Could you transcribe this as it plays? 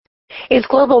Is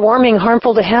global warming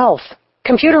harmful to health?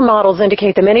 Computer models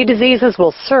indicate that many diseases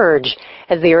will surge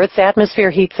as the Earth's atmosphere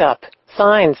heats up.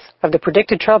 Signs of the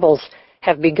predicted troubles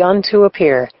have begun to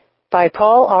appear. By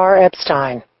Paul R.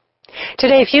 Epstein.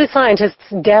 Today, few scientists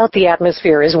doubt the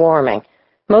atmosphere is warming.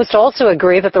 Most also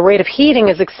agree that the rate of heating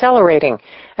is accelerating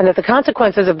and that the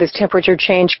consequences of this temperature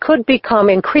change could become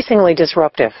increasingly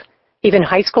disruptive. Even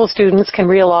high school students can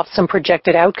reel off some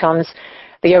projected outcomes.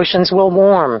 The oceans will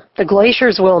warm, the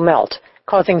glaciers will melt,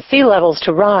 causing sea levels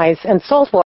to rise, and saltwater